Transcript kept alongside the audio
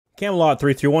Camelot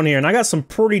 331 here, and I got some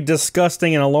pretty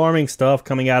disgusting and alarming stuff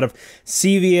coming out of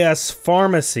CVS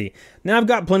Pharmacy. Now, I've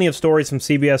got plenty of stories from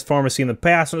CVS Pharmacy in the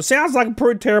past, and it sounds like a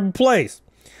pretty terrible place.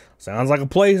 Sounds like a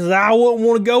place that I wouldn't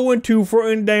want to go into for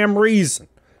any damn reason.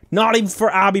 Not even for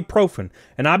ibuprofen.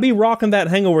 And I be rocking that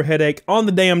hangover headache on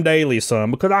the damn daily, son,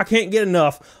 because I can't get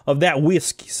enough of that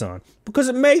whiskey, son. Because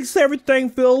it makes everything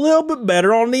feel a little bit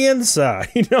better on the inside.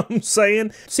 You know what I'm saying?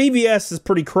 CVS is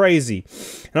pretty crazy.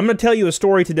 And I'm going to tell you a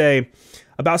story today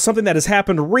about something that has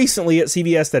happened recently at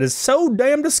CVS that is so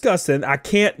damn disgusting, I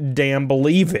can't damn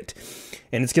believe it.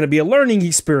 And it's going to be a learning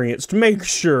experience to make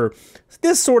sure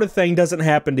this sort of thing doesn't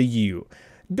happen to you.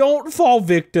 Don't fall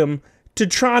victim to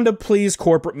trying to please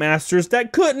corporate masters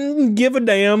that couldn't give a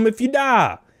damn if you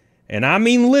die. And I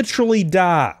mean literally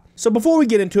die. So before we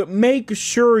get into it, make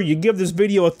sure you give this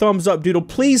video a thumbs up, doodle.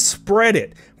 Please spread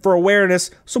it for awareness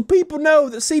so people know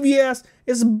that CVS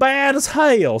is bad as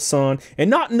hell, son. And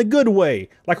not in a good way.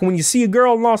 Like when you see a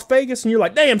girl in Las Vegas and you're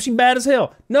like, damn, she bad as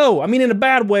hell. No, I mean in a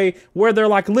bad way where they're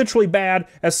like literally bad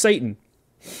as Satan,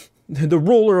 the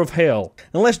ruler of hell.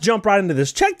 And let's jump right into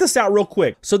this. Check this out real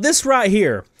quick. So this right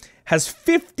here has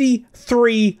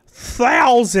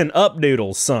 53,000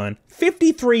 updoodles, son.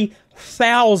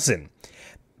 53,000.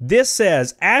 This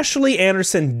says, Ashley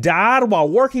Anderson died while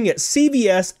working at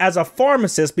CVS as a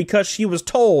pharmacist because she was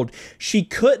told she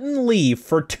couldn't leave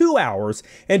for 2 hours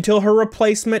until her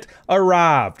replacement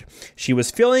arrived. She was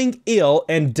feeling ill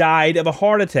and died of a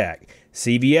heart attack.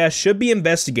 CVS should be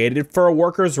investigated for a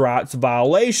workers' rights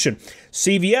violation.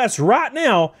 CVS right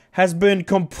now has been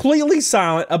completely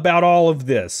silent about all of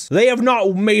this. They have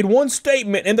not made one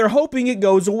statement and they're hoping it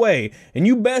goes away. And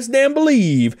you best damn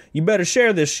believe you better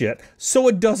share this shit so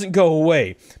it doesn't go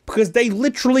away. Because they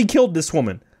literally killed this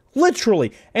woman.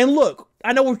 Literally. And look,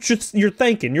 I know what you're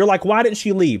thinking. You're like, why didn't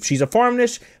she leave? She's a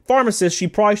pharmacist. She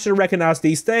probably should have recognized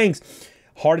these things.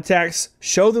 Heart attacks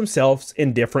show themselves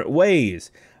in different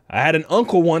ways. I had an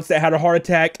uncle once that had a heart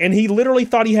attack and he literally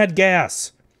thought he had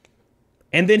gas.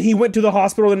 And then he went to the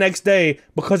hospital the next day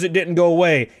because it didn't go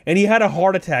away. And he had a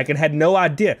heart attack and had no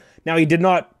idea. Now, he did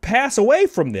not pass away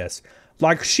from this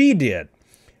like she did.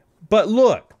 But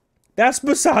look, that's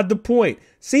beside the point.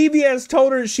 CVS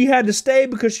told her she had to stay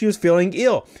because she was feeling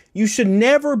ill. You should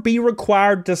never be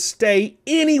required to stay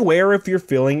anywhere if you're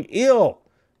feeling ill.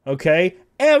 Okay?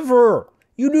 Ever.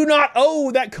 You do not owe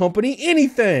that company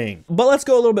anything. But let's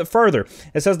go a little bit further.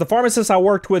 It says the pharmacist I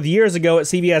worked with years ago at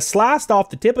CVS sliced off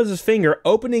the tip of his finger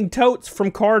opening totes from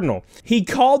Cardinal. He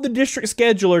called the district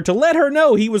scheduler to let her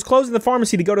know he was closing the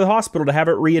pharmacy to go to the hospital to have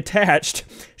it reattached.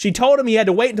 She told him he had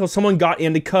to wait until someone got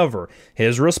in to cover.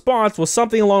 His response was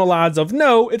something along the lines of,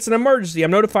 no, it's an emergency. I'm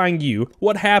notifying you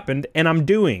what happened and I'm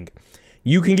doing.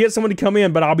 You can get someone to come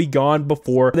in, but I'll be gone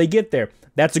before they get there.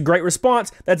 That's a great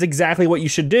response. That's exactly what you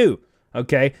should do.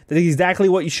 Okay, that's exactly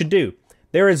what you should do.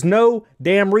 There is no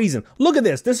damn reason. Look at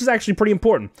this. This is actually pretty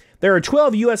important. There are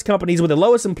 12 U.S. companies with the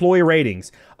lowest employee ratings.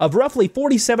 Of roughly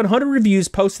 4,700 reviews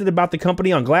posted about the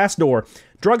company on Glassdoor,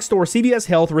 drugstore CVS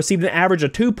Health received an average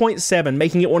of 2.7,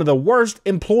 making it one of the worst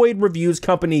employed reviews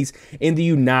companies in the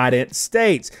United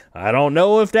States. I don't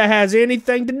know if that has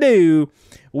anything to do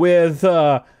with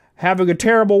having a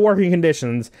terrible working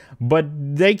conditions, but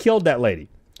they killed that lady.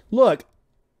 Look,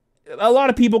 a lot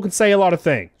of people can say a lot of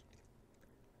things.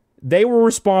 They were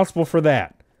responsible for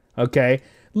that. Okay?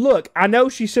 Look, I know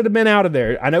she should have been out of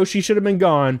there. I know she should have been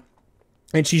gone.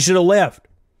 And she should have left.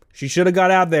 She should have got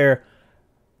out there.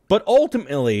 But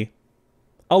ultimately,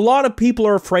 a lot of people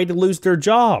are afraid to lose their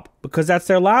job because that's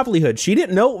their livelihood. She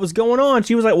didn't know what was going on.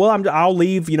 She was like, well, I'll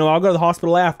leave. You know, I'll go to the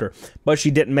hospital after. But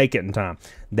she didn't make it in time.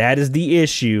 That is the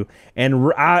issue. And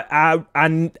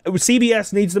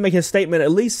CVS needs to make a statement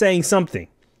at least saying something.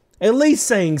 At least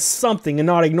saying something and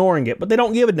not ignoring it, but they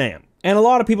don't give a damn. And a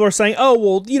lot of people are saying, oh,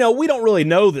 well, you know, we don't really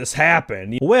know this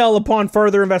happened. Well, upon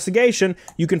further investigation,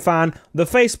 you can find the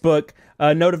Facebook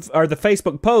the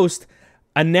Facebook post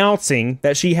announcing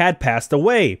that she had passed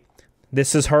away.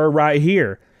 This is her right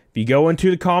here. If you go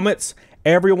into the comments,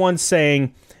 everyone's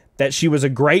saying that she was a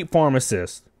great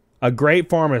pharmacist. A great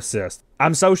pharmacist.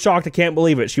 I'm so shocked I can't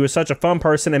believe it. She was such a fun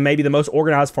person and maybe the most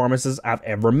organized pharmacist I've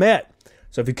ever met.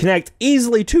 So if you connect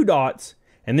easily 2 dots,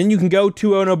 and then you can go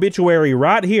to an obituary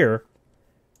right here,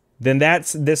 then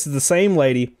this is the same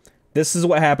lady. This is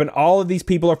what happened. All of these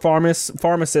people are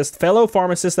pharmacists, fellow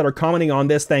pharmacists that are commenting on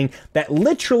this thing that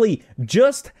literally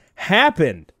just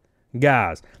happened,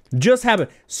 guys. Just happened.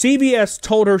 CVS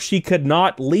told her she could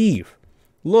not leave.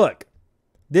 Look,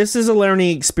 this is a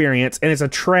learning experience, and it's a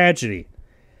tragedy.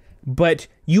 But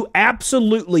you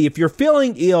absolutely, if you're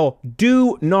feeling ill,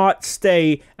 do not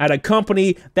stay at a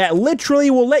company that literally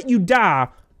will let you die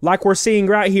like we're seeing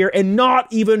right here, and not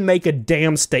even make a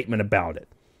damn statement about it.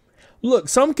 Look,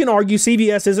 some can argue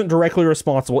CVS isn't directly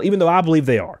responsible, even though I believe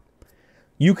they are.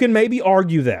 You can maybe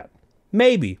argue that.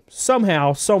 Maybe.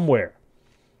 Somehow, somewhere.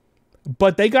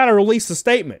 But they got to release a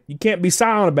statement. You can't be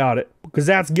silent about it, because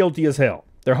that's guilty as hell.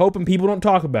 They're hoping people don't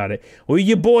talk about it. Well,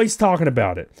 you boys talking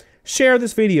about it. Share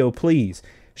this video, please.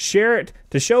 Share it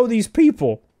to show these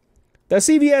people that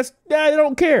CVS, they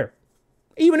don't care.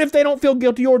 Even if they don't feel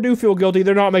guilty or do feel guilty,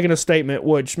 they're not making a statement,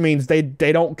 which means they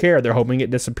don't care. They're hoping it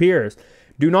disappears.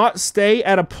 Do not stay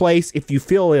at a place if you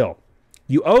feel ill.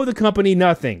 You owe the company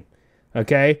nothing,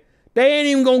 okay? They ain't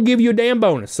even going to give you a damn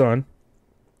bonus, son.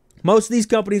 Most of these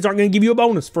companies aren't going to give you a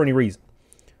bonus for any reason,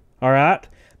 all right?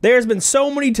 There's been so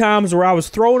many times where I was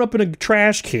throwing up in a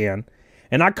trash can,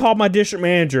 and I called my district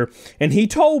manager, and he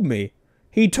told me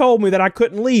that I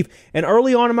couldn't leave. And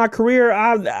early on in my career,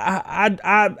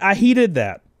 I heeded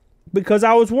that because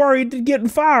I was worried to getting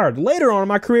fired. Later on in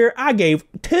my career, I gave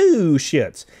 2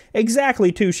 shits.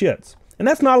 Exactly 2 shits. And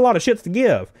that's not a lot of shits to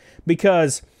give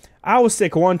because I was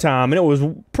sick one time, and it was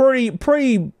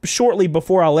pretty shortly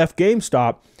before I left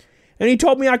GameStop. And he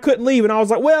told me I couldn't leave, and I was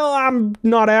like, well, I'm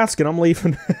not asking, I'm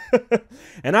leaving.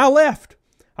 And I left.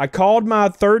 I called my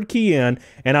third key in,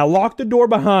 and I locked the door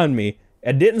behind me.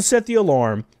 I didn't set the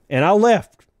alarm, and I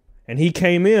left. And he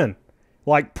came in,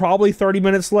 like probably 30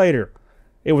 minutes later.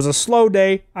 It was a slow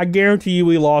day. I guarantee you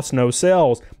we lost no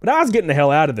sales. But I was getting the hell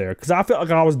out of there because I felt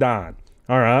like I was dying.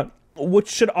 All right? Which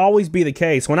should always be the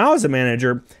case. When I was a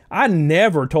manager, I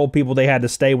never told people they had to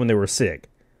stay when they were sick.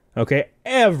 Okay?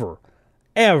 Ever.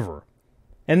 Ever.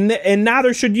 And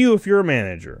neither should you if you're a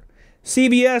manager.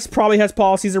 CVS probably has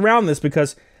policies around this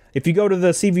because if you go to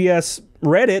the CVS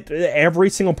Reddit, every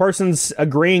single person's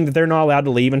agreeing that they're not allowed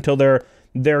to leave until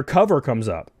their cover comes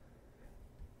up.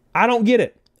 I don't get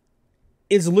it.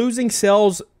 Is losing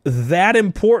sales that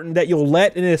important that you'll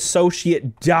let an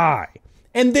associate die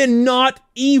and then not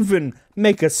even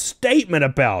make a statement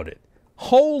about it?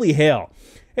 Holy hell.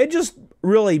 It just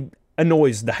really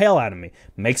annoys the hell out of me.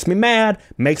 Makes me mad.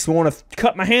 Makes me want to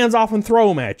cut my hands off and throw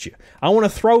them at you. I want to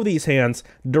throw these hands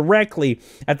directly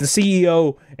at the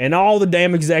CEO and all the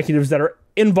damn executives that are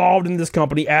involved in this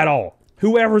company at all.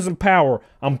 Whoever's in power,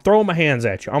 I'm throwing my hands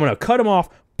at you. I'm going to cut them off,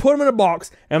 put them in a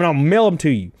box, and I'm going to mail them to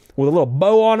you with a little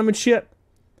bow on them and shit.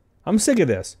 I'm sick of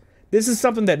this. This is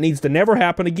something that needs to never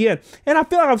happen again. And I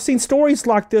feel like I've seen stories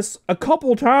like this a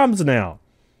couple times now.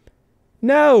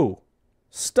 No.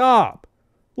 Stop.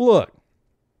 Look.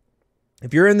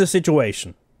 If you're in this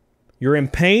situation, you're in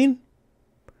pain,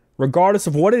 regardless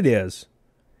of what it is,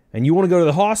 and you want to go to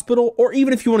the hospital, or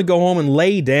even if you want to go home and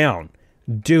lay down,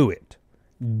 do it.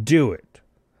 Do it.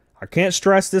 I can't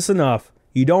stress this enough.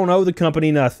 You don't owe the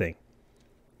company nothing.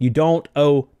 You don't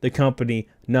owe the company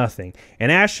nothing. In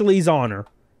Ashley's honor,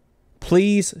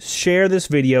 please share this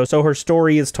video so her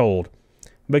story is told.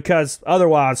 Because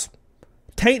otherwise,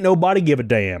 tain't nobody give a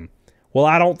damn. Well,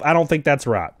 I don't think that's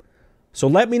right. So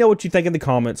let me know what you think in the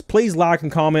comments. Please like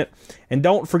and comment. And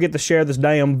don't forget to share this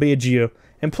damn video.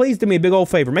 And please do me a big old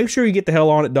favor. Make sure you get the hell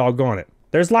on it, doggone it.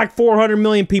 There's like 400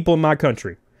 million people in my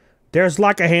country. There's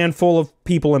like a handful of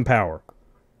people in power.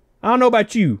 I don't know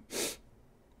about you,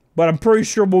 but I'm pretty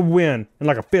sure we'll win in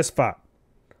like a fist fight.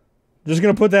 Just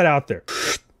gonna put that out there.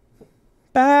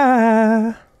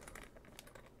 Bye.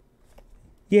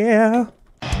 Yeah.